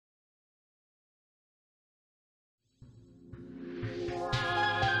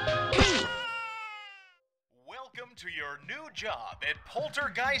to your new job at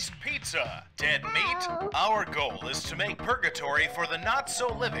Poltergeist Pizza. Dead meat? Our goal is to make purgatory for the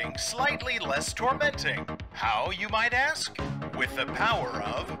not-so-living slightly less tormenting. How, you might ask? With the power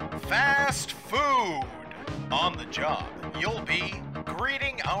of fast food. On the job, you'll be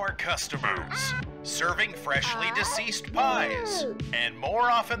greeting our customers, serving freshly deceased pies, and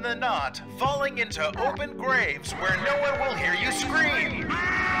more often than not, falling into open graves where no one will hear you scream.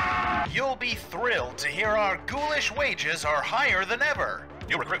 You'll be thrilled to hear our ghoulish wages are higher than ever.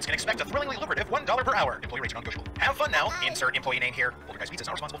 New recruits can expect a thrillingly lucrative $1 per hour. Employee rates are non-negotiable. Have fun now. Insert employee name here. Poltergeist Pizza is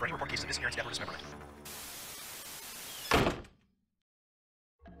not responsible for any reported cases of disappearance, death, or dismemberment.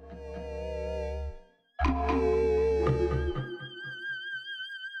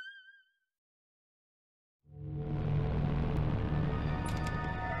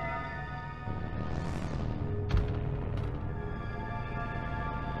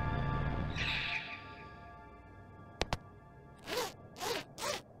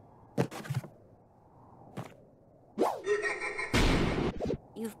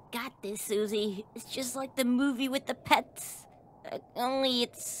 You've got this, Suzie. It's just like the movie with the pets. Only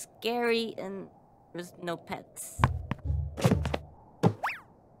it's scary and there's no pets.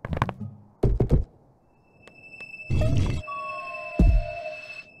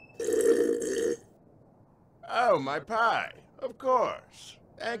 Oh, my pie. Of course.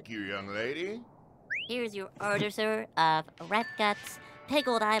 Thank you, young lady. Here's your order, sir, of rat guts,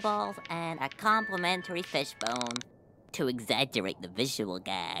 pickled eyeballs, and a complimentary fish bone. To exaggerate the visual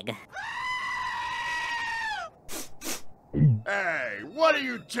gag. Hey, what do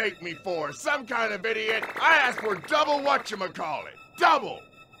you take me for? Some kind of idiot? I asked for double whatchamacallit. Double!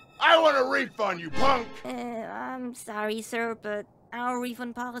 I want a refund, you punk! I'm sorry, sir, but our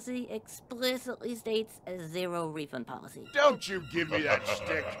refund policy explicitly states a zero refund policy. Don't you give me that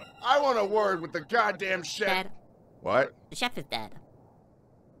shtick. I want a word with the goddamn chef. Dad. What? The chef is dead.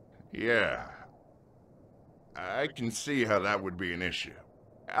 Yeah. I can see how that would be an issue.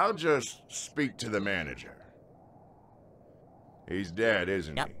 I'll just speak to the manager. He's dead,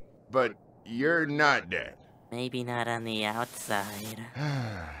 isn't he? But you're not dead. Maybe not on the outside.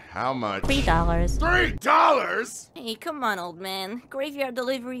 How much? $3. $3?! Hey, come on, old man. Graveyard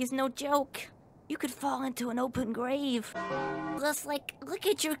delivery is no joke. You could fall into an open grave. Plus, look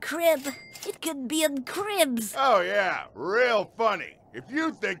at your crib. It could be in cribs. Oh yeah, real funny. If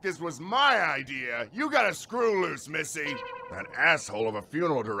you think this was my idea, you got a screw loose, Missy. That asshole of a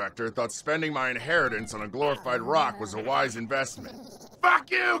funeral director thought spending my inheritance on a glorified rock was a wise investment.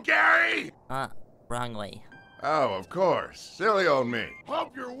 Fuck you, Gary! Wrong way. Oh, of course. Silly old me.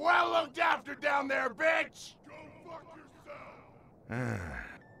 Hope you're well looked after down there, bitch! Go fuck yourself!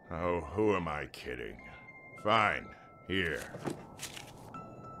 Oh, who am I kidding? Fine. Here.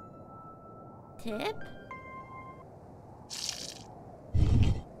 Tip?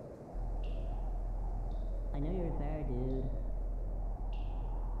 I know you're a fair dude.